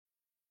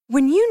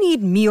When you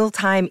need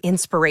mealtime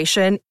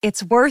inspiration,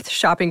 it's worth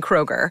shopping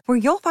Kroger, where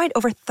you'll find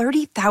over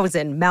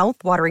 30,000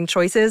 mouth-watering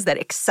choices that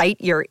excite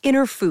your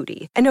inner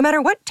foodie. And no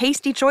matter what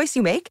tasty choice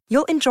you make,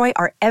 you'll enjoy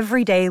our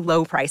everyday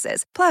low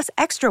prices, plus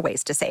extra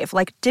ways to save,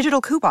 like digital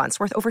coupons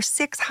worth over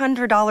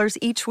 $600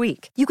 each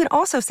week. You can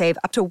also save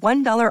up to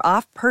 $1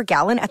 off per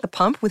gallon at the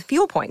pump with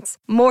fuel points.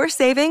 More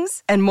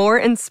savings and more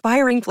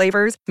inspiring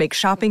flavors make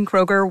shopping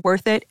Kroger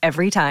worth it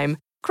every time.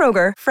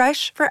 Kroger,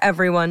 fresh for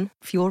everyone.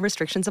 Fuel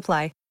restrictions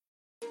apply.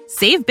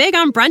 Save big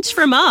on brunch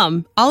for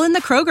mom, all in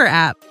the Kroger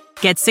app.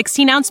 Get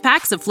 16-ounce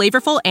packs of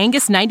flavorful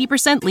Angus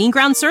 90% lean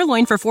ground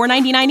sirloin for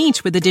 $4.99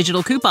 each with a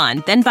digital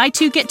coupon. Then buy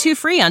 2, get 2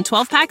 free on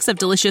 12 packs of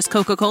delicious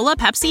Coca-Cola,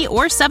 Pepsi,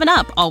 or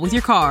 7-Up, all with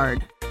your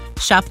card.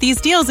 Shop these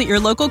deals at your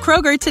local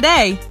Kroger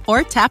today,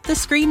 or tap the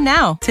screen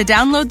now to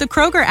download the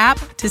Kroger app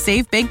to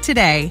save big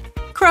today.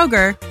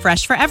 Kroger,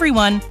 fresh for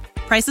everyone.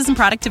 Prices and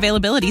product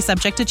availability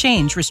subject to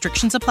change.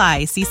 Restrictions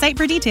apply. See site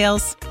for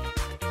details.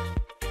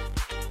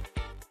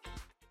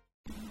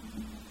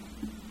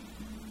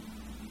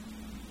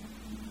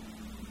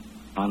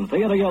 On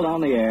Theatre Guild on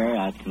the Air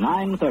at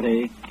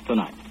 9:30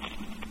 tonight.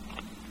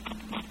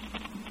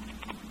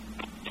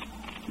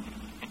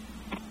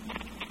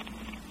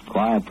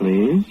 Quiet,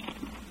 please.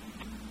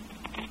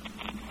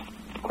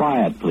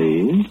 Quiet,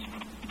 please.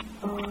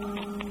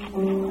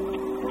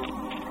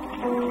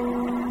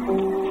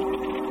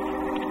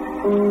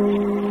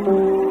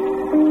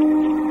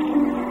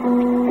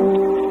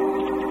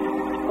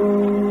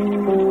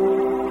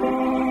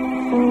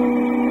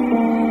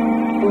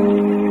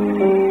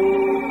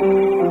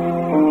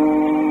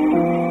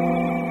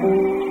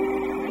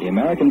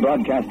 American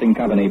Broadcasting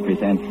Company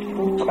presents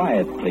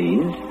Quiet,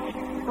 Please,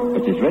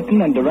 which is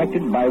written and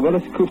directed by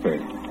Willis Cooper,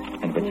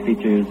 and which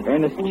features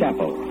Ernest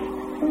Chappell.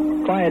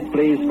 Quiet,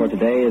 Please for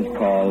today is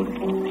called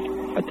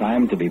A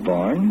Time to Be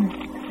Born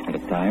and a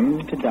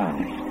Time to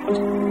Die.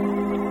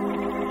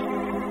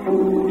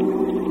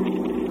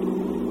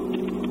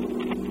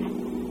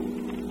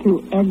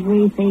 To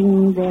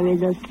everything there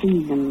is a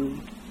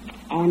season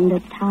and a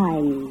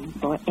time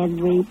for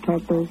every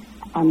purpose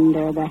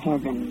under the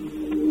heaven.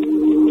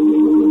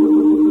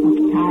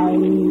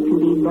 Time to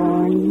be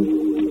born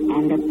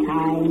and a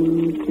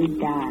time to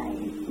die.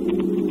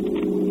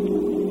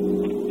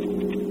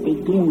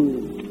 Begin.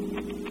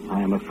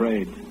 I am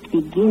afraid.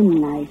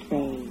 Begin, I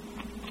say.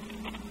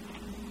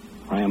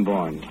 I am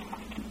born.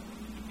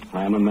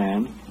 I am a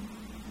man,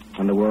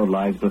 and the world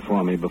lies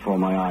before me, before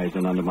my eyes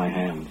and under my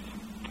hands.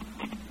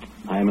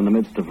 I am in the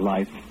midst of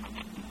life,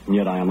 and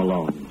yet I am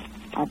alone.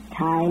 A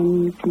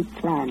time to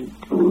plant.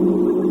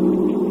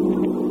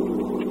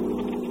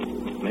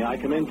 May I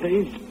come in,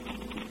 please?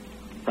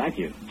 Thank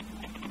you.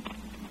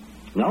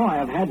 No, I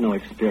have had no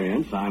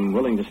experience. I'm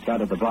willing to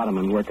start at the bottom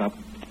and work up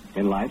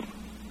in life.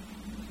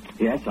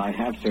 Yes, I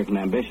have certain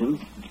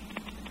ambitions.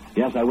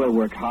 Yes, I will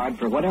work hard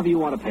for whatever you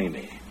want to pay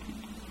me.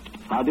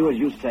 I'll do as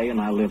you say, and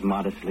I'll live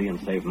modestly and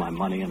save my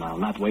money, and I'll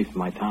not waste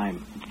my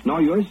time.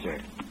 Nor yours, sir.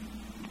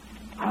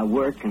 I'll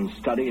work and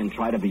study and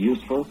try to be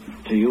useful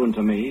to you and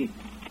to me.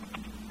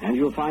 And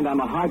you'll find I'm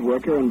a hard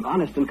worker and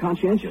honest and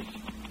conscientious.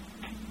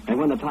 And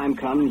when the time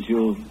comes,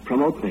 you'll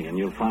promote me, and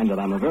you'll find that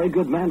I'm a very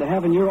good man to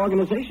have in your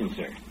organization,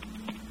 sir.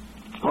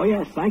 Oh,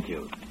 yes, thank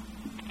you.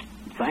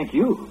 Thank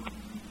you.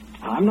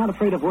 I'm not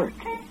afraid of work.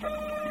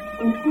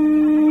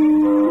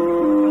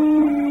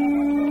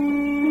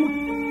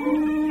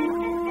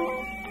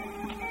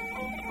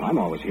 I'm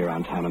always here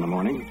on time in the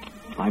morning.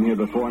 I'm here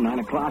before 9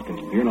 o'clock, and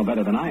you're no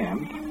better than I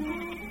am.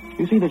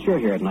 You see that you're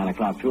here at 9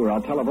 o'clock, too, or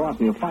I'll tell the boss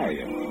and he'll fire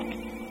you.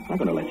 I'm not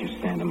going to let you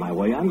stand in my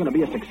way. I'm going to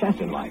be a success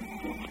in life.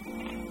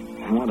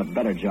 I want a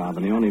better job,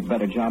 and the only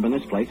better job in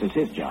this place is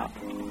his job.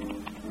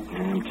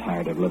 I'm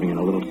tired of living in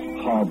a little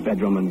hall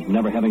bedroom and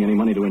never having any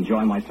money to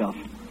enjoy myself.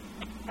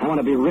 I want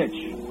to be rich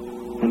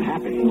and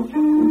happy.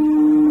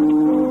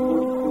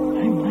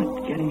 I'm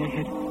not getting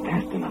ahead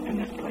fast enough in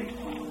this place.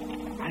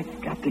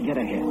 I've got to get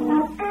ahead.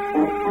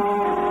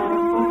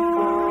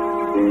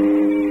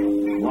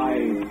 Why,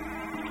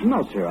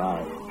 no, sir.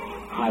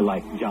 I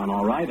like John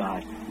all right.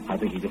 I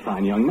think he's a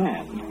fine young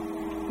man.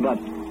 But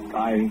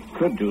I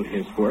could do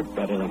his work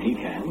better than he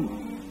can.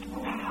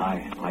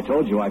 I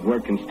told you I'd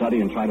work and study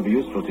and try to be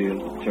useful to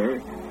you,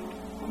 sir.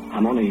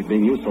 I'm only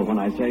being useful when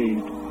I say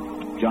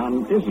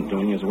John isn't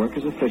doing his work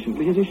as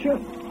efficiently as he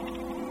should.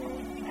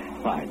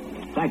 Why,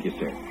 thank you,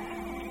 sir.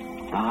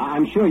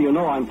 I'm sure you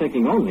know I'm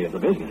thinking only of the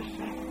business.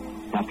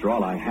 After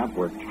all, I have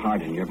worked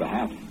hard in your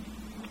behalf,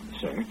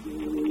 sir.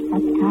 A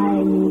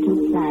time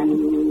to plant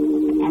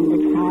and a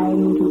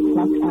time to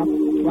pluck up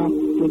that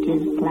which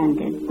is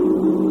planted.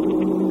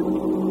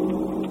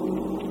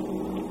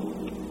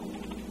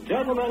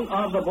 Gentlemen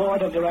of the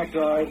Board of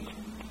Directors,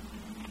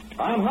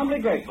 I am humbly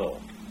grateful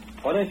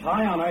for this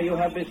high honor you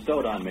have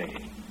bestowed on me.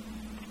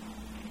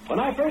 When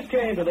I first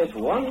came to this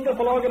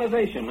wonderful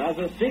organization as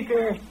a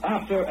seeker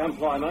after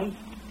employment,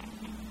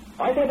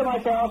 I said to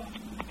myself,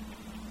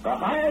 the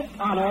highest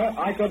honor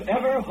I could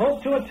ever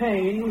hope to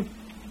attain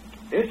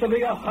is to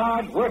be a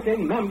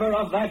hard-working member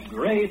of that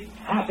great,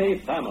 happy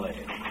family.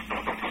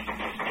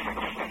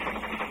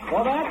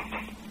 For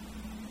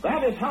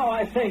that is how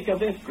I think of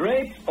this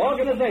great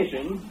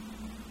organization,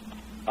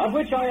 of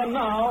which I am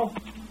now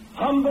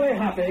humbly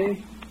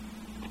happy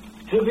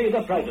to be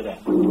the president.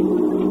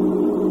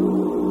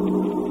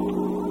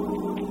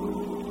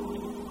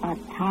 A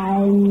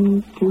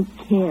time to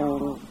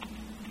kill.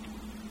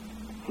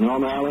 No,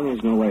 Marilyn,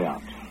 there's no way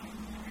out.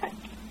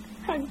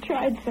 I've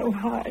tried so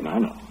hard. I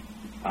know.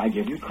 I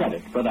give you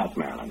credit for that,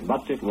 Marilyn,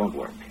 but it won't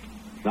work.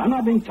 Now, I'm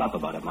not being tough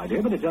about it, my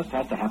dear, but it just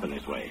has to happen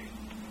this way.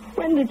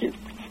 When did you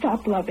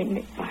stop loving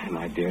me?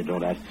 My dear,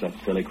 don't ask such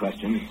silly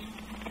questions.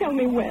 Tell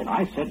me when.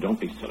 I said don't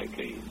be silly,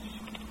 please.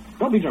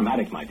 Don't be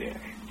dramatic, my dear.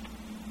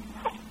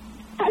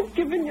 I've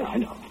given you... I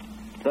know.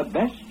 The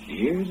best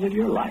years of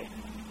your life.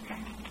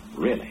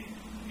 Really.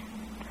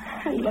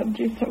 I loved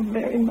you so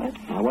very much.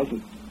 I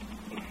wasn't.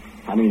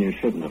 I mean, you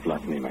shouldn't have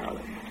left me,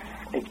 Marilyn.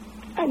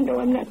 I know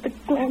I'm not the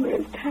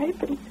glamorous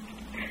type, and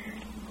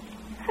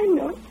I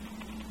know.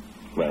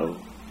 Well,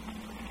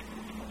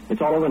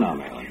 it's all over now,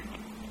 Marilyn.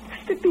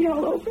 Must it be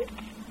all over?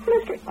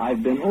 Never.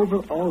 I've been over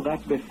all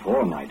that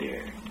before, my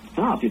dear.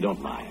 Now, if you don't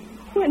mind.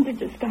 When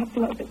did you stop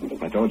loving me?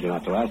 I told you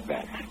not to ask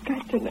that. I've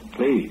got to know.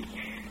 Please.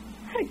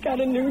 I got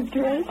a new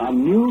dress. A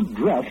new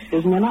dress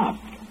isn't enough.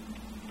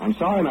 I'm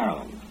sorry,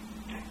 Marilyn.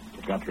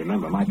 You've got to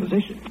remember my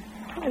position.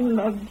 I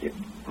loved you.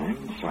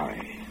 I'm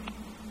sorry.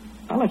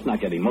 Now, let's not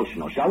get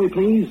emotional, shall we,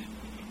 please?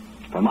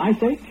 For my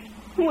sake?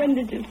 When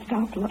did you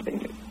stop loving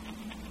me?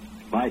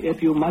 Why,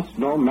 if you must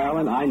know,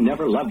 Marilyn, I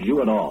never loved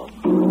you at all.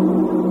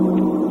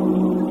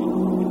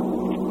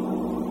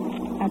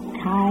 A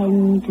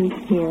time to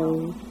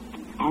kill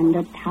and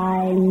a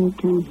time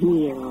to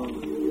heal.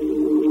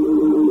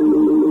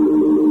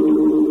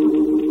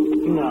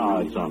 No,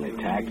 it's only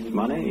tax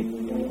money.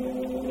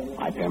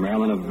 I pay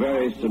Marilyn a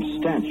very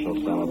substantial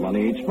sum of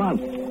money each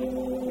month.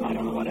 I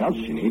don't know what else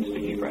she needs to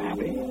keep her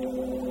happy.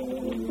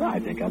 I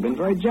think I've been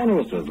very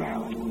generous with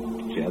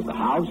Marilyn. She has the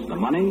house, the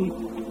money.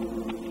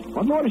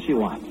 What more does she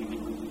want?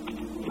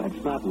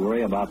 Let's not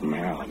worry about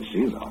Marilyn.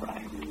 She's all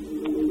right.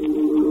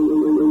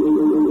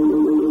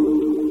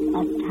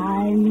 A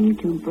time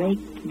to break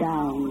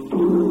down.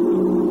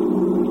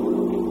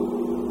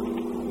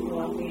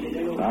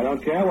 I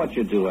don't care what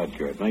you do,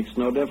 Edgar. It makes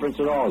no difference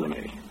at all to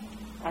me.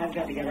 I've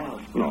got to get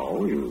out.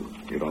 No, you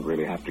don't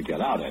really have to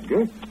get out,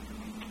 Edgar.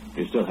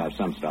 You still have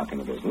some stock in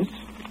the business.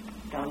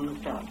 Some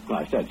stock. Well,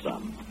 I said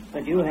some.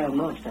 But you have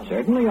most of it.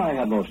 Certainly I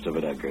have most of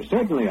it, Edgar.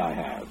 Certainly I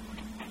have.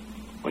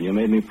 When you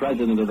made me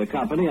president of the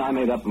company, I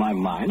made up my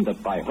mind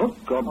that by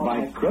hook or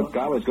by crook,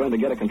 I was going to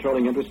get a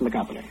controlling interest in the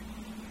company.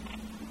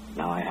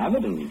 Now I have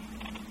it, and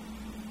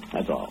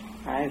that's all.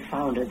 I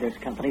founded this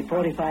company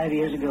 45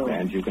 years ago.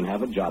 And you can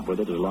have a job with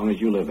it as long as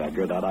you live,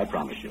 Edgar. That I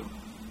promise you.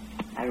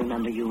 I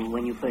remember you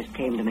when you first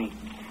came to me.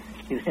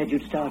 You said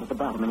you'd start at the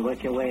bottom and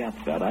work your way up.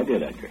 That I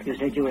did, Edgar. You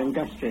said you were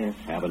industrious.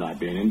 Haven't I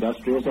been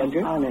industrious,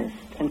 Edgar? Honest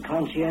and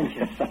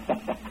conscientious.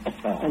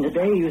 And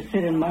today you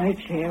sit in my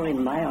chair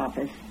in my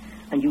office,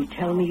 and you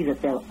tell me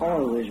that there'll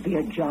always be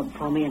a job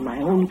for me in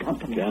my own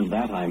company. And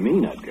that I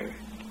mean, Edgar.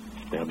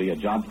 There'll be a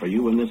job for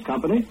you in this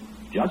company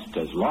just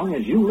as long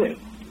as you live.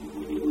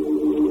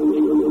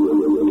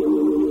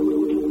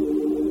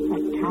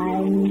 A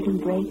time to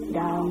break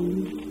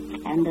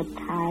down and a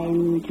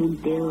time to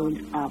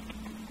build up.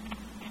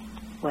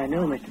 Why,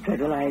 no, Mr.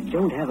 Treadwell, I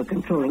don't have a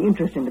controlling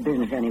interest in the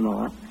business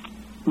anymore.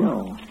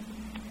 No.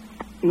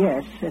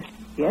 Yes,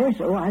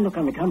 oh, I look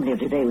on the company of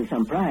today with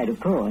some pride, of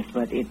course,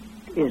 but it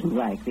isn't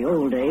like the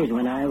old days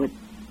when I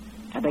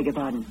beg your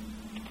pardon?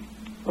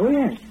 Oh,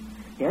 yes.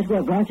 Yes, we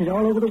have branches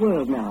all over the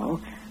world now.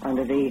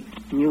 Under the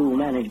new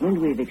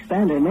management, we've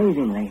expanded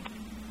amazingly.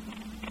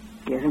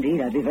 Yes, indeed,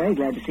 I'd be very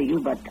glad to see you,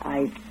 but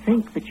I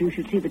think that you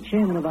should see the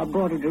chairman of our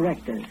board of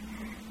directors.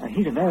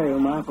 He's a very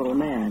remarkable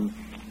man.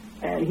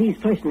 He's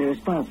personally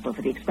responsible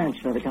for the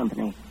expansion of the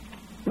company.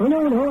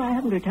 No, I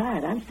haven't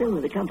retired. I'm still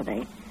with the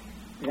company.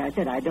 As I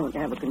said, I don't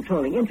have a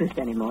controlling interest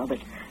anymore, but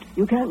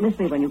you can't miss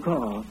me when you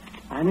call.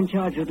 I'm in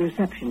charge of the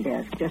reception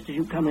desk, just as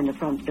you come in the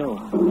front door.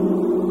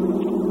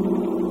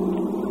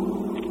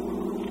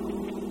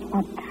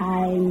 A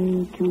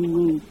time to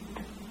weep.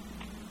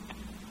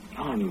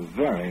 I'm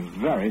very,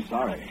 very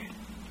sorry.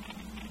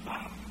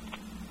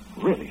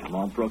 Really, I'm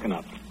all broken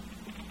up.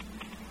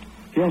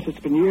 Yes, it's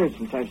been years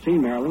since I've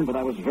seen Marilyn, but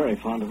I was very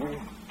fond of her.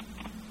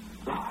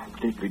 I'm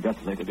deeply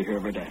desolated to hear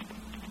of her death.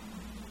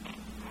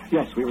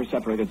 Yes, we were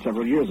separated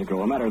several years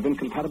ago, a matter of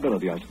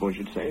incompatibility, I suppose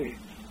you'd say.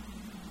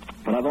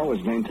 But I've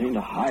always maintained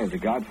a high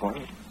regard for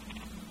her.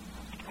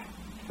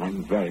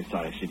 I'm very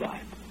sorry she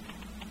died.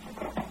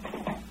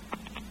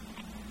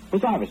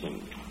 Miss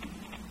Iverson,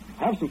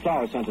 have some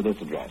flowers sent to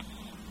this address.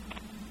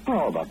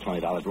 Oh, about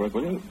 $20 worth,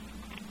 will you?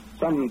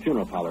 Some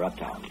funeral parlor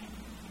uptown.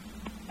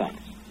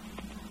 Thanks.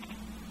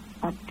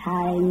 A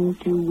time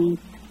to weep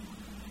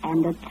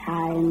and a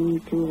time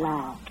to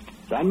laugh.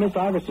 And Miss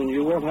Iverson,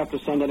 you won't have to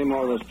send any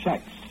more of those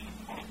checks.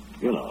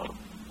 You know.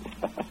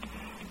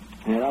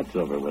 Yeah, that's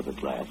over with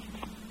at last.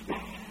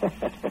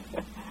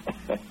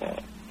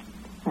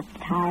 A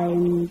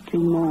time to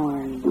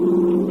mourn.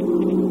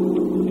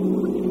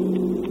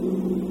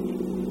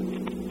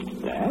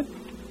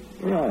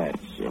 Right,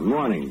 it's a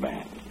morning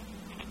band.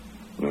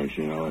 Don't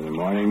you know what a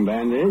morning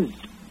band is?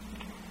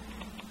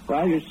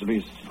 Well, it used to be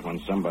when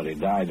somebody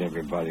died,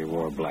 everybody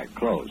wore black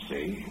clothes,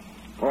 see?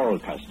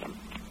 Old custom.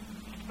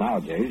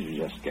 Nowadays, you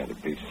just get a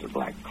piece of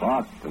black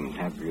cloth and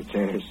have your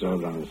tailor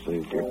sewed on the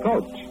sleeve of your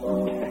coat.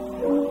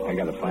 I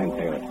got a fine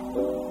tailor.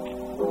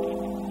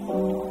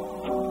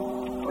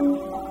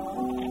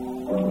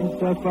 What's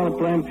that fellow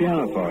playing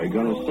piano for? Are you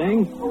going to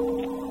sing?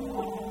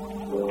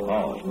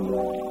 Oh,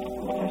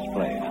 just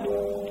play, huh?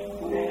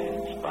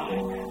 Yeah, it's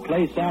fine.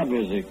 Play sad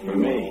music for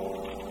me.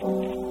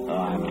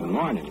 I'm in the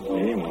morning,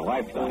 see? My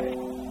wife died.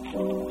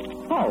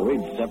 Oh,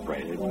 we'd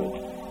separated,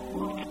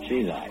 but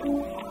she died.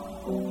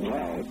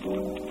 Yeah,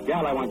 the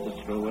gal I went to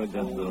school with,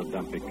 just a little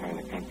dumpy kind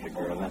of country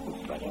girl, nothing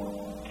special.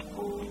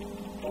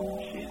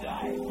 She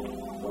died.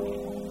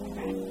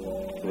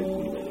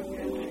 Listen to the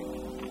music.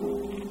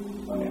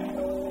 Yeah,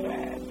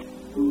 bad.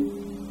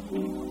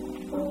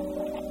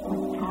 A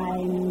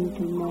time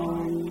to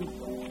mourn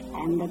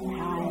and a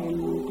time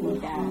to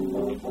dance.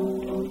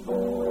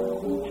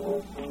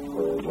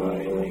 Boy,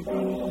 you ain't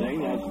gonna sing,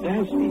 that's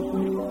dance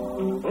music.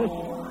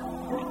 Listen.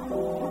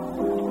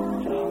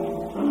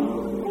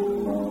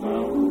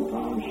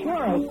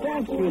 Sure, it's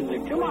dance music.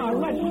 Come on,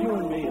 let's you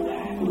and me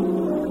that.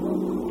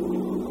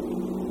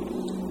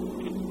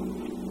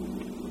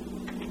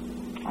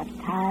 A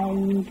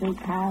time to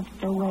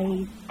cast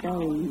away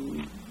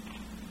stones.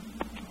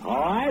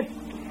 All right.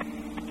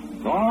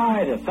 All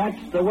right, if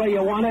that's the way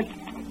you want it,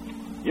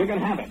 you can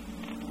have it.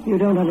 You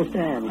don't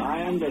understand.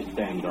 I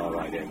understand, all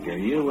right, Edgar.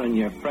 You and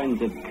your friends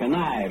have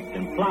connived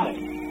and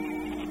plotted.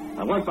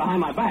 I worked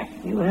behind my back.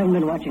 You haven't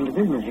been watching the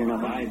business, you know.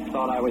 I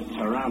thought I was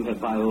surrounded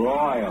by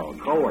loyal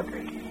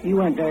co-workers. You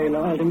weren't very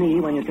loyal to me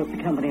when you took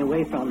the company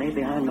away from me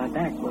behind my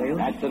back, were you?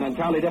 That's an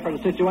entirely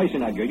different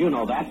situation, Edgar. You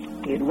know that.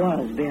 It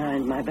was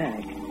behind my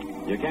back.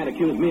 You can't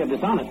accuse me of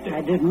dishonesty.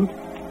 I didn't.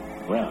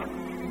 Well,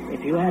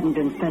 If you hadn't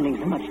been spending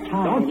so much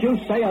time... don't you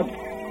say a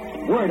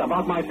word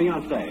about my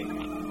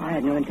fiancée. I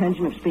had no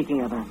intention of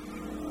speaking of her.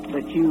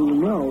 But you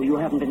know you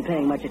haven't been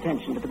paying much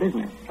attention to the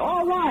business.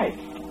 All right.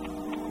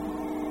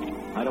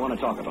 I don't want to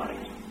talk about it.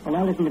 Well,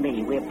 now listen to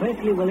me. We're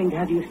perfectly willing to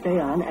have you stay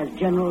on as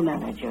general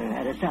manager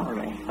at a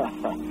salary.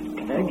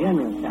 A very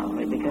generous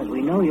salary because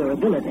we know your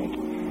ability.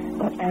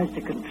 But as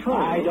to control...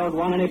 I don't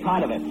want any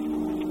part of it.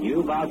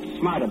 You've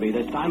outsmarted me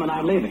this time, and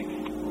I'm leaving.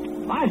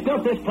 I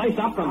built this place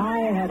up from... I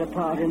had a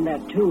part in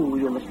that, too,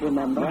 you must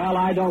remember. Well,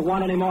 I don't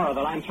want any more of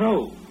it. I'm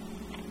through.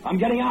 I'm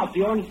getting out. Do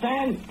you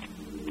understand?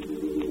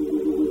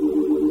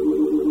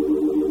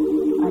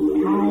 A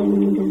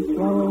time to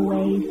throw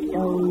away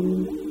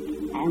stones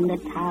and a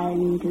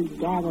time to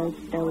gather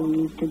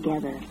stones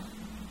together.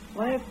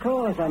 Why, of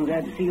course. I'm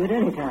glad to see you at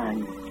any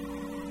time.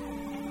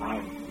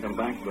 I've come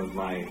back with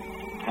my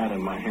hat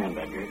in my hand,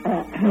 Edgar.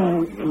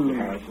 Mr.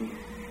 Harrison.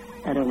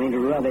 I don't mean to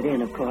rub it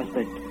in, of course,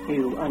 but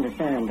you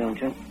understand, don't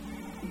you?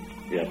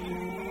 Yes.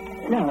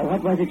 Now,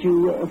 what was it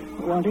you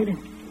wanted?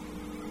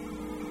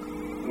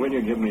 Will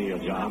you give me a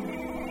job?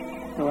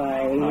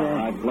 Why,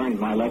 I've learned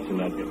my lesson,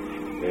 Edgar.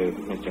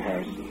 Mr.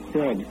 Harrison.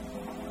 Good.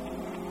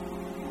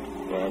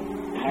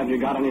 Have you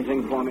got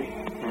anything for me?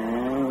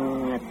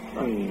 Let's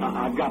see.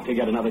 I've got to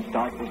get another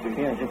start, Mr.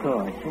 Yes, of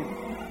course.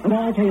 Well,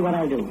 I'll tell you what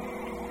I'll do.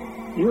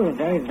 You were a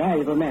very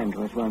valuable man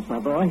to us once, my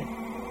boy.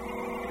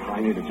 I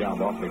need a job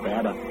awfully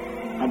bad.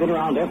 I've been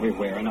around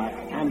everywhere, and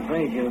I'm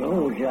afraid your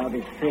old job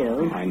is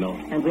filled. I know.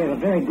 And we have a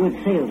very good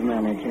sales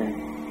manager.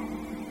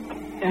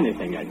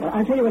 Anything, Edgar. Well,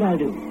 I'll tell you what I'll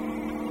do.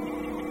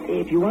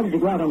 If you wanted to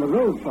go out on the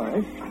road for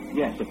us...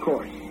 Yes, of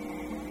course.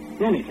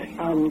 Anything.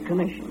 On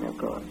commission, of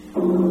course.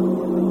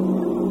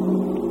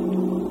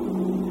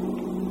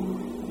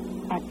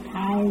 A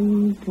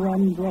time to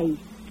embrace.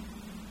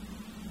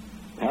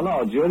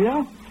 Hello,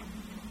 Julia.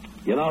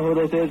 You know who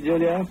this is,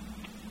 Julia?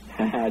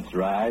 That's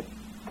right.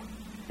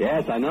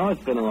 Yes, I know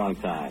it's been a long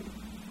time.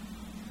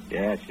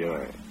 Yeah,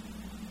 sure.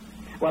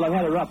 Well, I've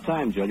had a rough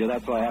time, Julia.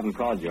 That's why I haven't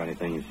called you or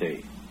anything, you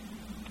see.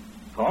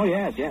 Oh,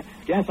 yes.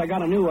 Yes, I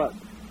got a new...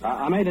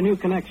 I made a new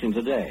connection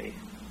today.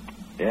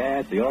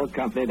 Yes, the old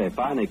company, they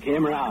finally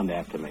came around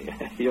after me.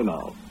 You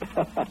know.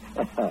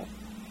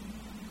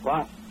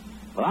 What?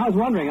 Well, I was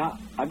wondering,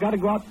 I've got to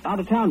go out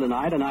of town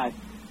tonight, and I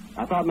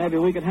thought maybe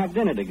we could have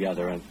dinner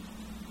together, and...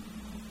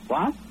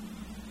 What?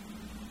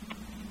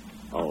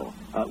 Oh,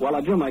 well,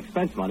 I drew my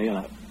expense money,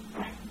 and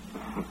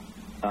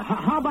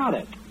how about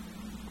it?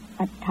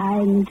 A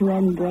time to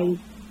embrace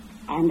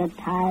and a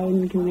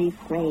time to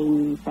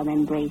refrain from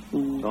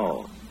embracing.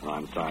 Oh,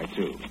 I'm sorry,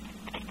 too.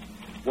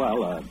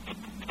 Well,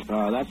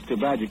 that's too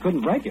bad you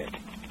couldn't break it.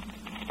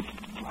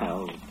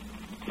 Well,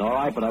 all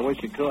right, but I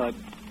wish you could.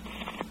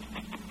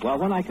 Well,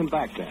 when I come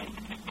back, then?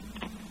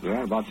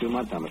 Yeah, about 2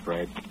 months, I'm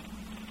afraid.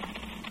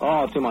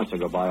 Oh, 2 months will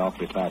go by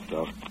awfully fast,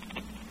 though.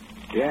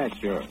 Yeah,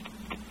 sure.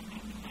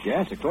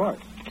 Yes, of course.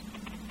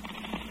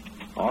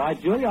 All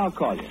right, Julia, I'll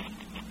call you.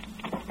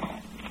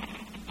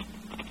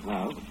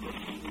 Well.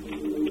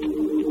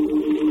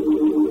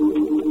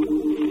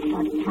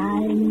 A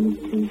time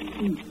to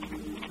seek.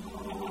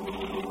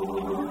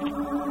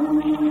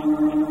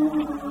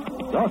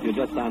 So if you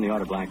just sign the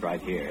order blank right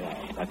here.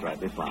 That's right,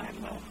 this line.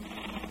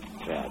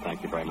 Yeah,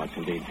 thank you very much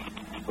indeed.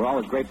 We're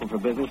always grateful for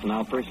business, and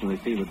I'll personally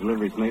see the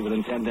deliveries made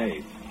within 10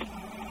 days.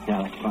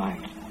 Yeah, that's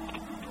fine.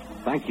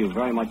 Thank you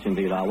very much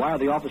indeed. I'll wire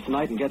the office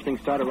tonight and get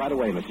things started right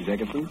away, Mr.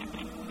 Jacobson.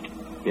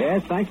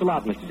 Yes, thanks a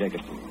lot, Mr.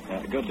 Jacobson.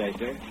 Good day,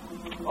 sir.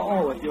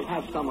 Oh, if you'll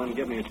have someone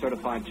give me a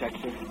certified check,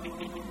 sir.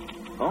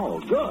 Oh,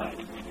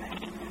 good.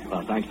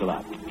 Well, thanks a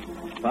lot.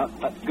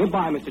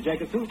 Goodbye, Mr.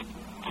 Jacobson.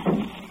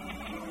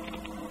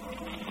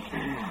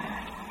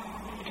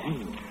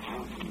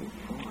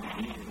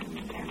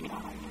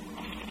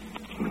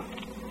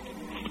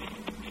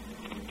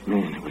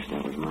 Man, I wish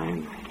that was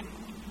mine.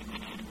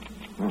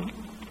 Well,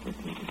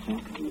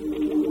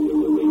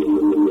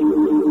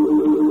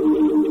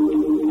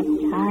 15%. A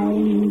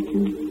time to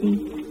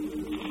seek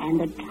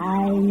and a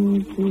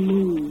time to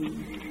lose.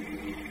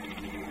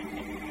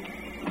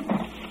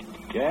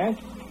 Yes?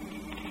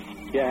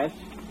 Yes?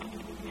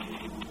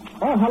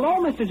 Oh, hello,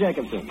 Mr.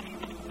 Jacobson.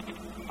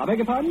 I beg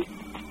your pardon?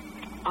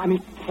 I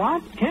mean,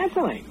 what?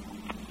 Canceling?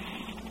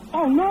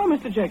 Oh, no,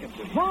 Mr.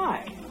 Jacobson.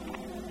 Why?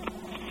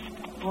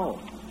 Oh,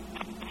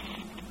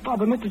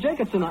 but Mr.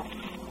 Jacobson,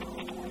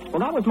 well,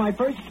 that was my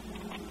first...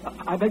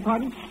 I beg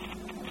pardon?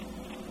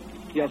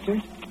 Yes, sir?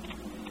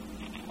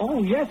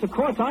 Oh, yes, of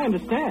course, I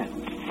understand.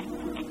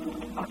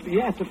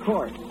 Yes, of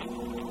course.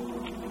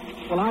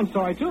 Well, I'm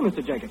sorry, too,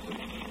 Mr. Jacobson.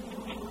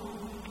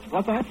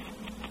 What's that?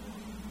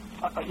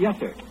 Yes,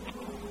 sir.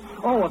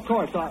 Oh, of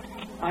course,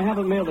 I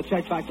haven't mailed the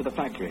check back to the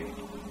factory.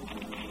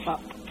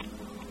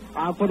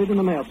 I'll put it in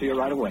the mail to you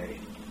right away.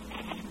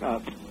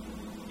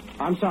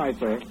 I'm sorry,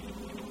 sir.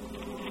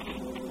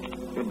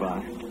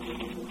 Goodbye.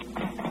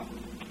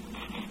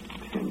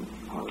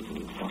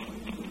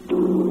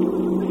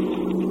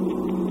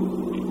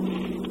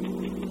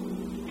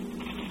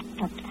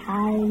 A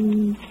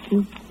time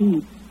to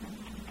keep.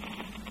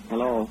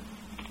 Hello?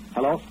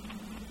 Hello?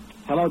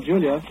 Hello,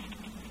 Julia?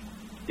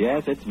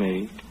 Yes, it's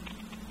me.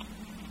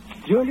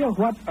 Julia,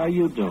 what are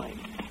you doing?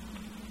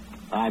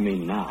 I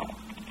mean now.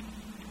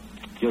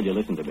 Julia,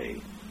 listen to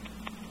me.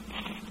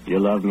 You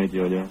love me,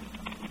 Julia?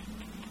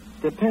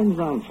 Depends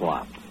on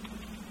what.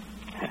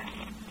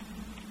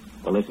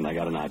 Well, listen, I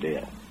got an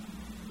idea.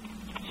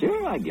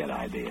 Sure, I get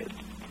ideas.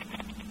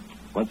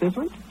 What's this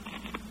one?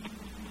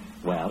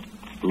 Well,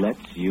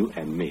 let's you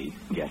and me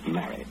get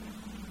married.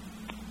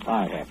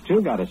 I have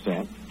too got a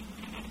cent.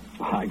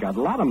 Well, I got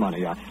a lot of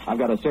money. I've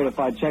got a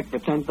certified check for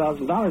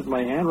 $10,000 in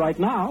my hand right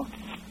now.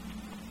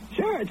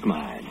 Sure, it's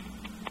mine.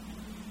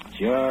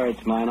 Sure,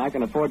 it's mine. I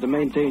can afford to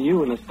maintain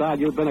you in the style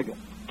you've been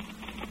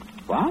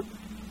What?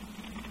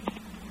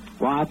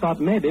 Well, I thought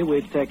maybe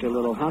we'd take a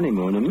little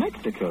honeymoon in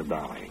Mexico,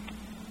 darling.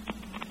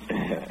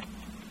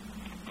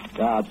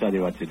 I'll tell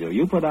you what to do.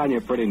 You put on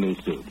your pretty new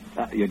suit.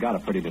 You got a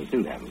pretty new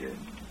suit, haven't you?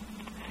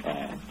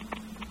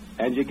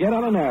 And you get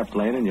on an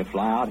airplane and you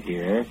fly out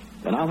here.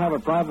 Then I'll have a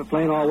private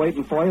plane all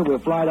waiting for you. We'll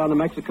fly down to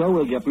Mexico.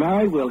 We'll get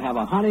married. We'll have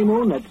a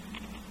honeymoon.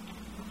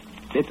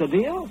 It's a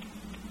deal?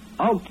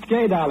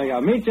 Okay, darling.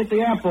 I'll meet you at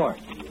the airport.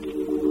 A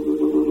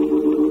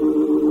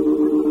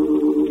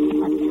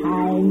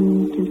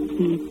time to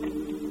keep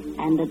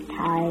and a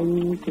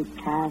time to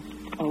cast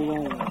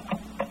away.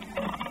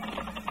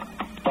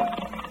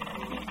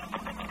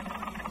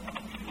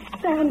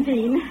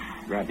 17.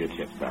 Grab your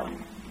chips,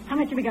 darling. How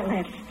much have we got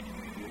left?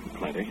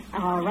 Plenty.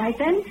 All right,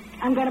 then.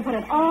 I'm going to put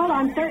it all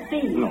on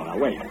 13. No, now,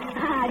 wait.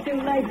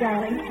 Too late,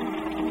 darling.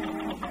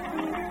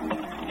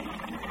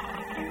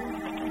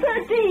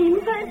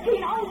 13.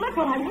 Oh, look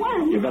what I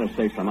won. You better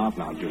save some out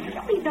now, Julia.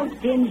 Don't be so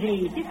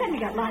stingy. You said we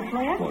got lots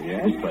left. Well,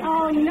 yes, but...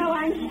 Oh, no,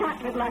 I'm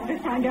shot with luck this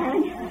time,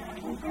 darling.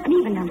 An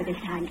even number this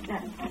time.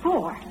 4.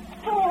 4.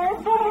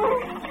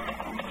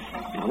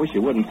 I wish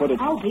you wouldn't put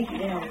it... Oh, be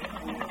still.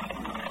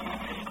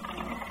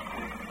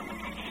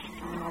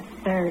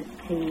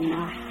 13.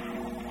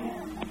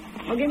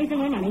 Well, give me some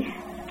more money.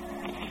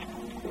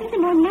 Give me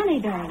some more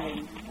money,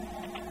 darling.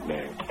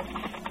 There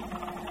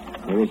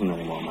isn't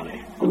any more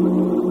money.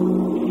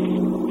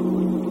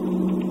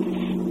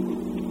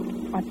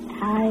 A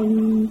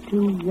time to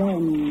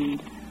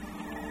rend.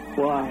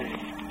 Why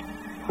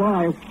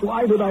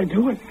did I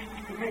do it?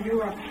 Because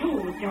you're a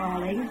fool,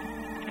 darling.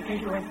 Because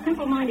you're a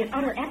simple-minded,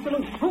 utter,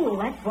 absolute fool,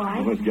 that's why.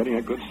 I was getting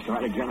a good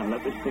start again. I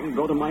let this thing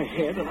go to my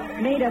head and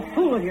I... Made a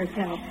fool of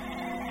yourself.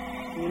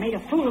 You made a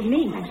fool of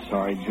me. I'm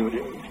sorry,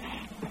 Julia.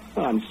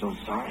 I'm so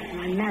sorry.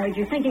 I married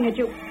you thinking that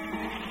you...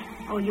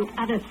 Oh, you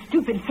utter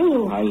stupid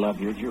fool. I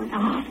love you, Julia.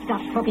 Oh,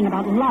 stop talking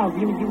about love,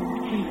 you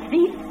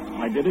thief.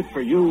 I did it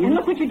for you. And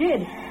look what you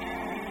did.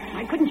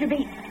 Why couldn't you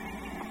be...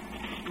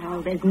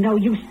 Oh, there's no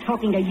use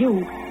talking to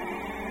you.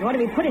 You ought to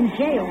be put in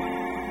jail.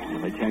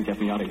 Well, they can't get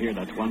me out of here,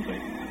 that's one thing.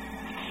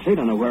 They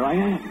don't know where I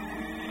am.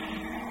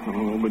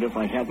 Oh, but if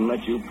I hadn't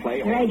let you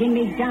play... Dragging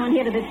me down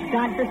here to this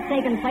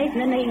godforsaken place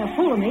and then making a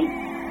fool of me.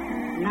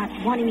 Not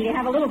wanting me to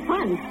have a little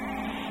fun.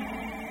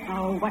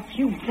 Oh, what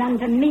you've done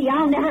to me,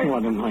 I'll never...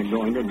 What am I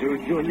going to do,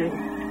 Julia?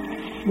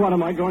 What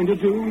am I going to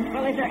do?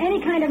 Well, if you're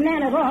any kind of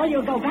man at all,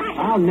 you'll go back.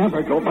 I'll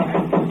never go back.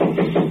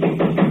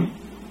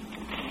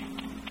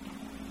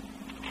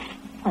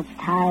 A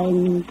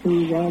time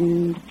to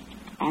rend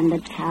and a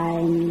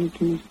time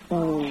to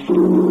sow.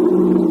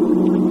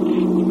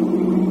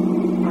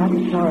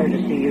 I'm sorry to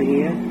see you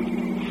here.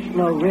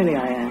 No, really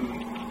I am.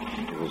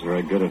 It was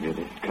very good of you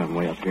to come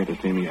way up here to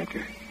see me,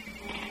 Edgar.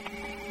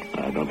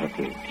 I don't have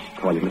to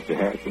call you Mr.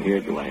 Harrison here,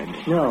 do I,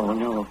 Edgar?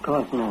 No, of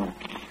course not.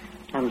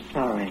 I'm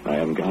sorry. I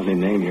haven't got any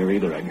name here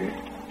either, Edgar.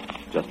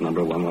 Just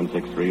number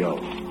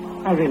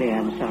 11630. I really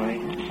am sorry.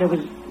 There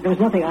was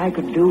nothing I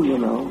could do, you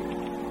know.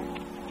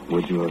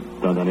 Would you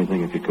have done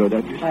anything if you could,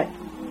 Edgar?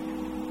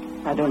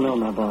 I don't know,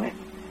 my boy.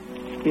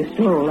 You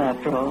stole,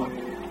 after all.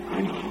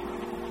 I know.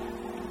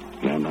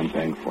 And I'm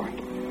paying for it.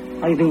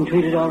 Are you being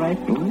treated all right?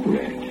 Oh,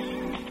 yes.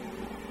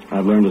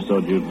 I've learned to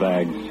sew jute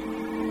bags.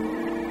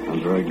 I'm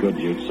a very good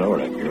jute sewer,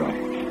 Edgar.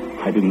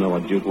 I didn't know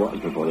what jute was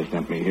before they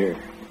sent me here.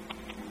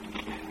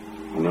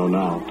 I know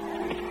now.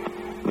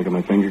 Look at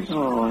my fingers.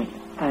 Oh,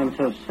 I'm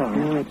so sorry.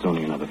 Well, it's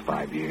only another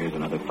 5 years,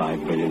 another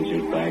 5 billion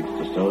jute bags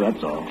to sew,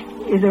 that's all.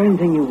 Is there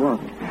anything you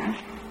want? I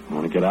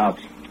want to get out.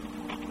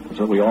 That's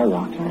what we all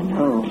want. I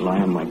know. Lie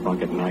on my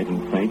bunk at night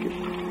and think if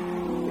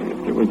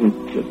there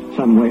wasn't just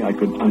some way I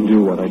could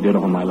undo what I did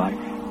all my life.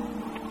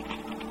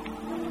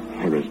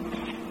 There isn't.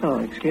 Oh,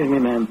 excuse me,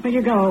 ma'am. Will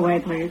you go away,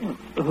 please?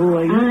 Who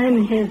are you?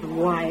 I'm his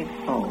wife.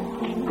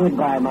 Oh,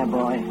 goodbye, my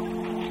boy.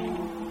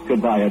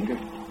 Goodbye, Edgar.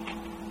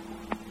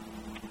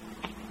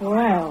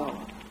 Well,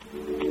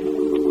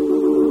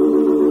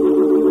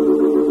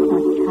 A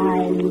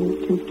time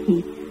to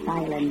keep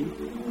silent.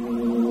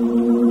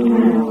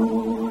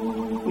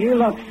 you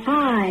look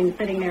fine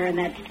sitting there in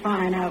that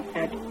fine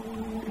outfit.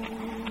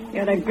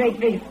 You're the great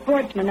big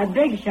sportsman, the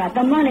big shot,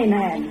 the money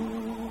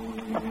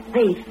man, the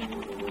thief.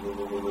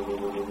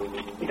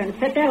 You're going to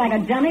sit there like a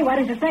dummy? Why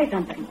don't you say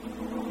something?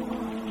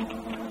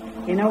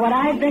 You know what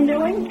I've been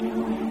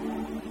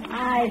doing?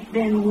 I've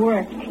been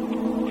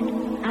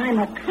working. I'm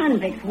a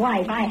convict's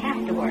wife. I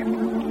have to work.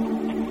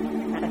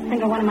 Not a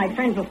single one of my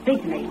friends will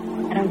speak to me.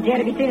 I don't dare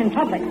to be seen in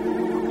public. Do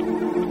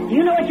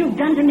you know what you've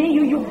done to me,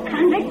 you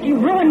convict? You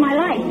ruined my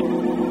life.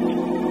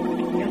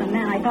 You're the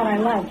man I thought I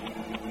loved.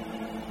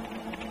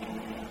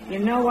 You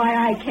know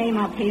why I came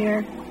up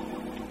here?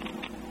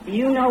 Do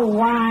you know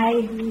why?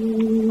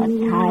 A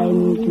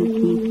time to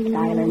keep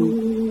silent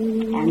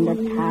and a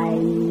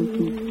time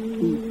to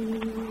speak.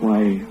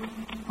 Why,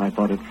 I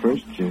thought at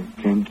first you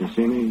came to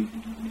see me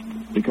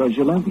because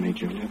you love me,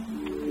 Julia.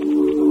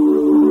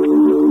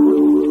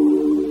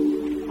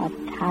 A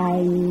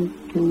time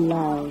to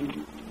love.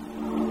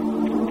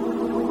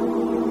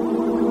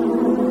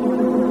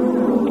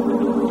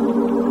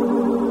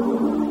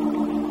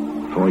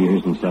 "4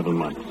 years and 7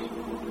 months.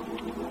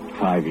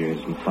 5 years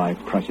and 5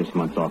 precious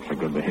months off for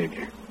good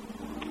behavior.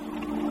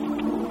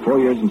 4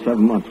 years and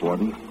 7 months,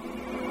 Warden.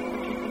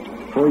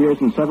 4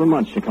 years and 7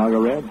 months, Chicago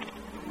Red.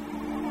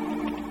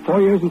 4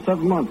 years and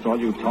 7 months, all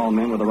you tall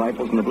men with the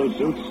rifles and the blue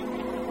suits.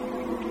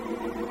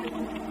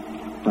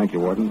 Thank you,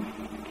 Warden.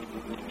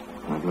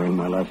 I've learned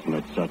my lesson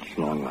at such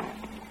long last.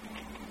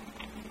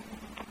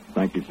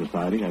 Thank you,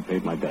 society. I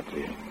paid my debt to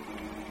you.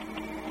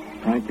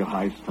 Thank you,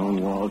 high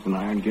stone walls and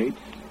iron gates.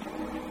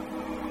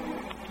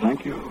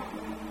 Thank you.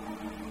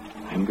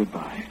 And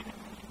goodbye.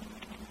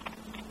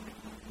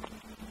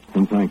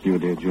 And thank you,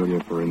 dear Julia,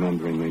 for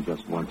remembering me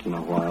just once in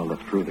a while, the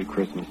fruit at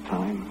Christmas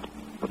time,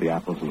 with the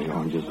apples and the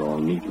oranges all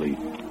neatly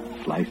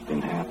sliced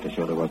in half to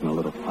show there wasn't a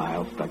little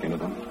file stuck into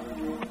them.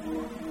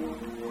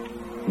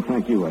 And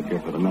thank you, Edgar,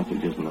 for the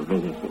messages and the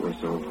visits that were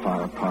so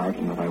far apart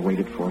and that I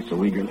waited for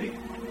so eagerly.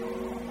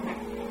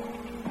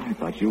 I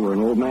thought you were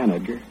an old man,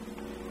 Edgar.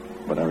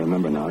 But I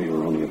remember now you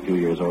were only a few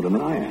years older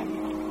than I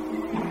am.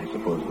 I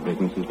suppose the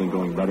business has been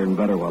going better and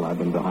better while I've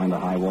been behind the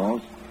high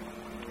walls.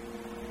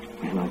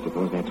 And I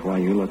suppose that's why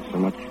you look so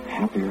much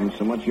happier and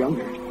so much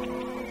younger.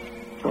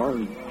 Or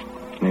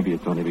maybe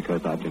it's only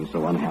because I've been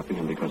so unhappy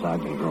and because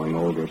I've been growing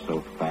older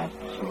so fast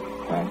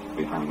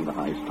behind the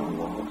high stone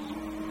walls.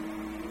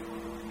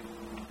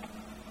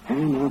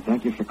 And now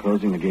thank you for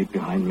closing the gate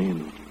behind me,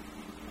 and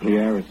the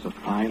air is so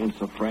fine and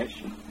so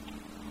fresh.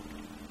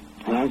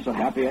 And I'm so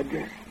happy,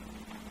 Edgar.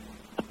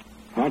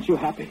 Aren't you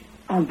happy?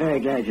 I'm very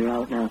glad you're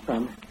out now,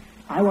 son.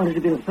 I wanted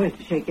to be the first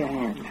to shake your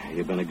hand.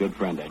 You've been a good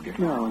friend, Edgar.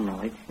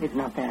 No, it's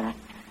not that.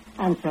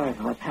 I'm sorry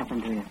for what's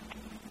happened to you.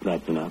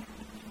 That's enough.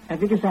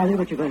 Have you decided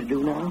what you're going to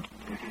do now?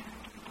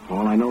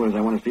 All I know is I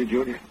want to see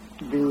Julia.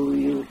 Do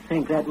you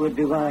think that would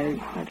be wise?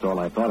 That's all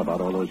I thought about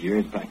all those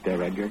years back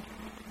there, Edgar.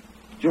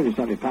 Julia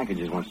sent me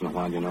packages once in a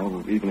while, you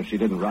know, even if she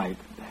didn't write.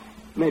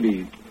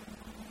 Maybe...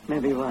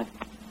 Maybe what?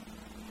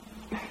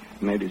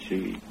 Maybe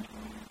she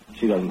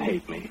doesn't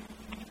hate me.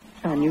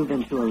 Son, you've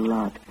been through a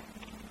lot.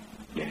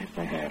 Yes,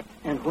 I have.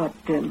 And what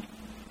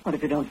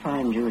if you don't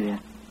find Julia?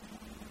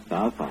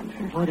 I'll find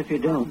her. What if you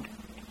don't?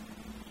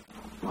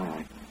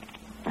 Why,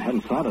 I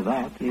hadn't thought of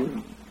that.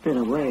 You've been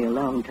away a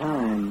long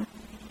time.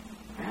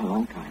 A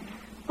long time.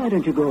 Why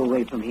don't you go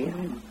away from here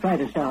and try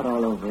to start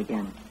all over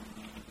again?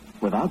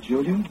 Without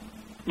Julia?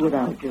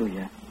 Without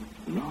Julia.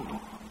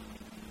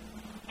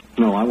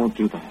 No, I won't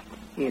do that.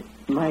 It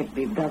might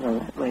be better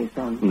that way,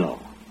 son. No.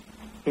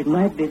 It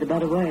might be the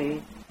better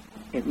way.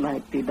 it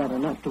might be better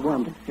not to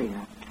want to see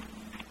her.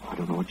 I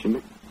don't know what you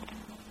mean.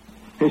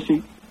 Is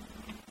she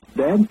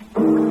dead?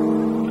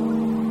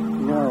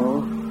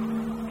 No,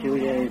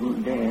 Julia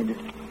isn't dead.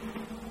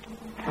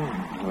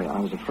 I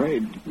was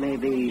afraid.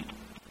 Maybe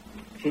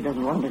she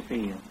doesn't want to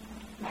see you.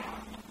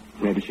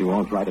 Maybe she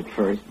won't right at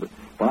first, but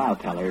I'll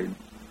tell her.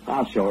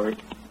 I'll show her.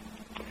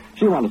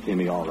 She'll want to see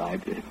me all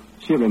right.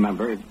 She'll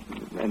remember,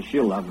 and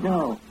she'll love me.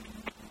 No.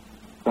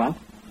 What?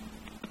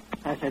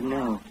 I said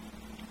no.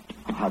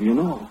 How do you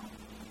know?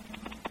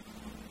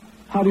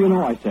 How do you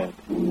know, I said?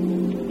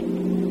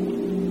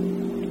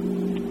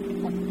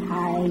 A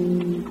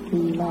time to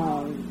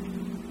love.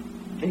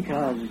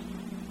 Because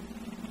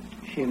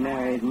she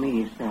married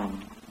me,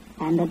 son.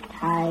 And a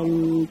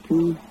time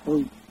to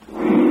hate.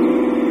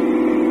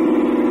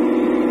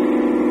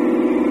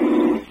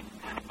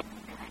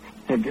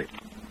 Edgar.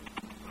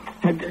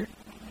 Edgar.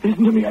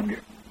 Listen to me, Edgar.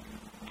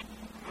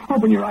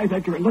 Open your eyes,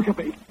 Edgar, and look at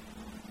me.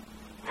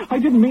 I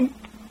didn't mean...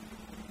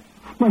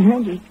 My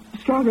hands are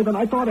stronger than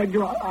I thought,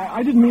 Edgar.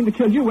 I didn't mean to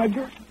kill you,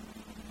 Edgar.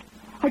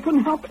 I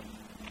couldn't help it.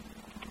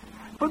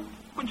 But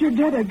you're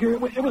dead, Edgar.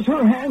 It was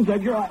her hands,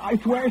 Edgar. I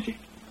swear she...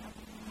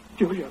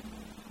 Julia.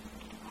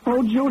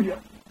 Oh, Julia.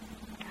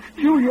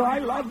 Julia, I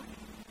love you.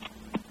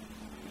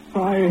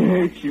 I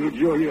hate you,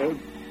 Julia.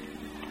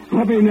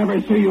 Let me never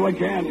see you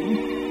again.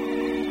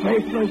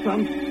 Faithless,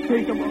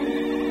 unspeakable,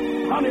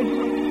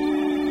 punishment.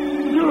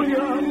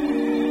 Julia.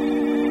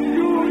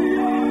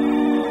 Julia.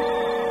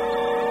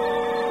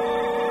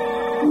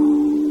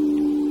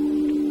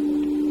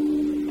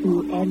 To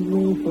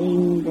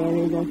everything there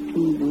is a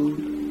season,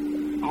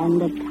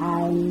 and a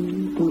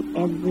time to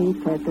every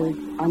purpose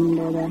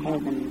under the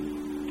heaven.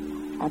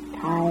 A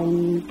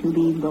time to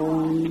be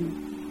born,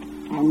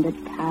 and a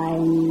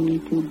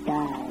time to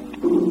die.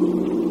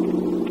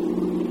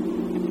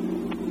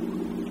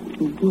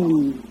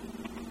 Begin.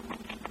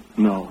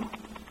 No.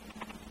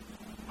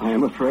 I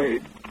am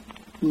afraid.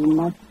 You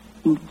must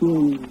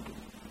begin.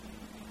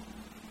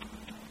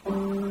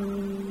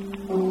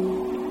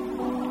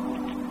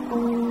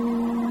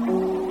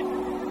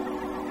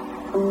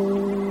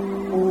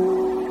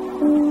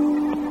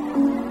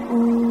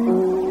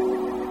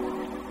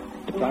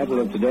 The title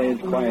of today's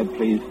Quiet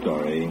Please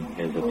story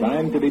is A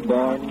Time to Be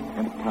Born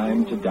and a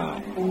Time to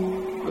Die.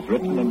 It was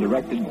written and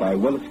directed by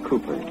Willis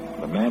Cooper.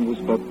 The man who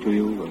spoke to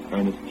you was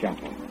Ernest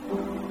Chappell.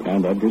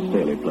 And Edgar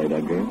Staley played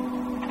Edgar.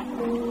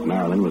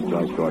 Marilyn was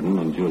Joyce Gordon,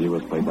 and Julia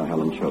was played by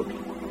Helen Choate.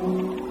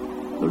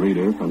 The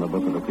reader from the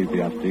book of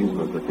Ecclesiastes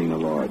was Athena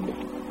Lord.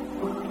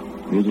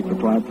 Music for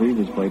Quiet Please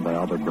is played by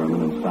Albert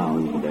Berman, and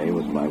sound today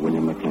was by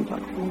William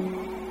McClintock.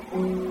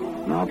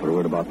 Now for a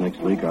word about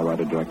next week, our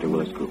writer-director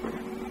Willis Cooper.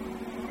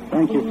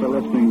 Thank you for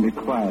listening to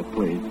Quiet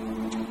Please.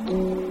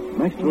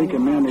 Next week, a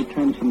man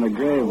returns from the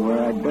grave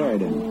where I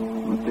buried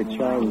him. Mr.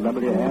 Charles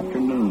W.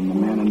 Afternoon, the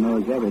man who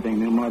knows everything,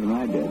 knew more than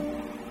I did.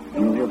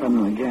 And you'll hear from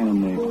him again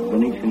in the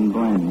Venetian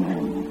Blind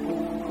Man.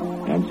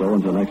 And so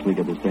until next week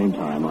at the same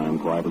time, I am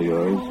quietly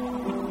yours,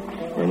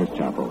 Ernest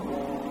Chappell.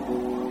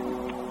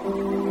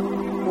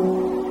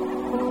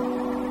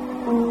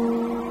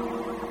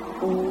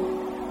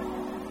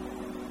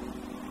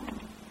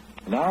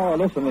 Now a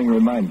listening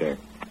reminder.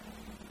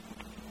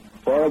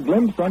 For a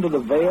glimpse under the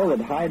veil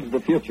that hides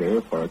the future,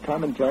 for a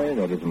commentary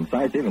that is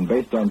incisive and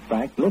based on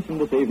fact, listen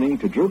this evening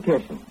to Drew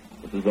Pearson.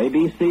 This is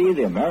ABC,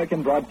 the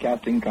American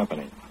Broadcasting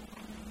Company.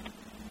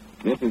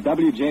 This is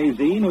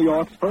WJZ, New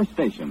York's first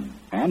station,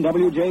 and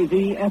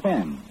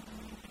WJZ-FM.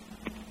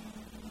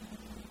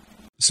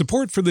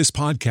 Support for this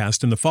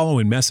podcast and the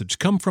following message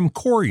come from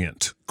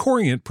Corient.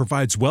 Corient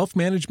provides wealth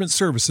management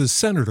services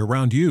centered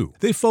around you.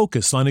 They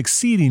focus on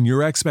exceeding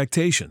your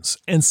expectations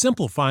and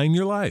simplifying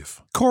your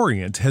life.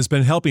 Corient has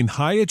been helping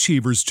high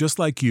achievers just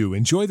like you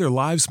enjoy their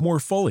lives more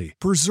fully,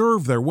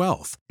 preserve their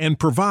wealth, and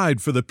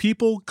provide for the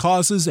people,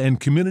 causes, and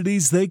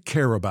communities they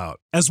care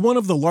about. As one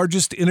of the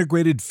largest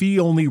integrated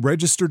fee-only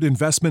registered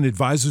investment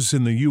advisors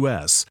in the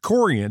U.S.,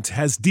 Corient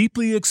has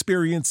deeply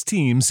experienced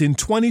teams in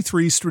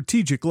 23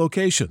 strategic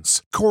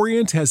locations.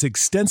 Corient has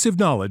extensive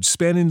knowledge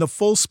spanning the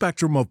full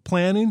spectrum of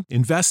planning,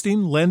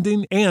 investing,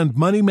 lending, and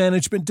money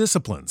management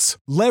disciplines.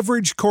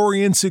 Leverage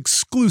Corient's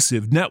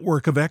exclusive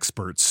network of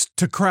experts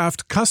to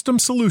craft custom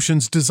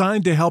solutions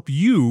designed to help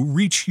you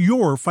reach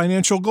your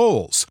financial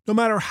goals, no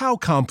matter how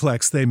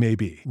complex they may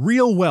be.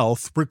 Real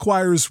wealth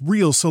requires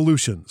real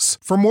solutions.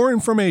 For more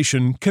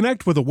information,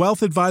 connect with a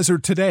wealth advisor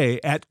today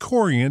at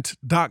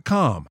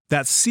Corient.com.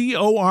 That's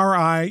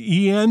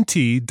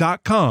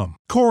Corient.com.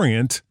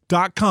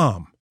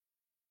 Corient.com.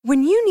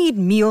 When you need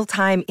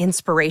mealtime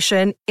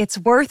inspiration, it's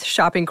worth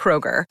shopping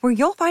Kroger, where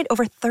you'll find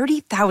over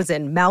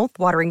 30,000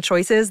 mouth-watering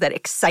choices that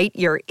excite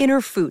your inner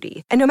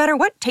foodie. And no matter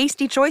what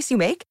tasty choice you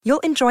make,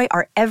 you'll enjoy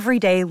our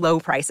everyday low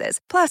prices,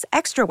 plus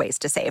extra ways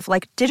to save,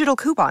 like digital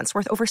coupons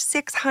worth over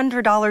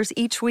 $600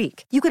 each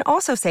week. You can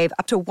also save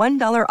up to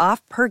 $1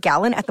 off per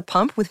gallon at the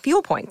pump with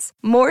fuel points.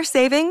 More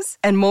savings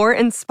and more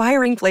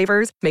inspiring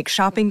flavors make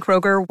shopping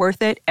Kroger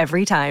worth it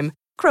every time.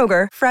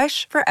 Kroger,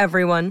 fresh for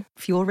everyone.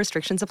 Fuel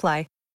restrictions apply.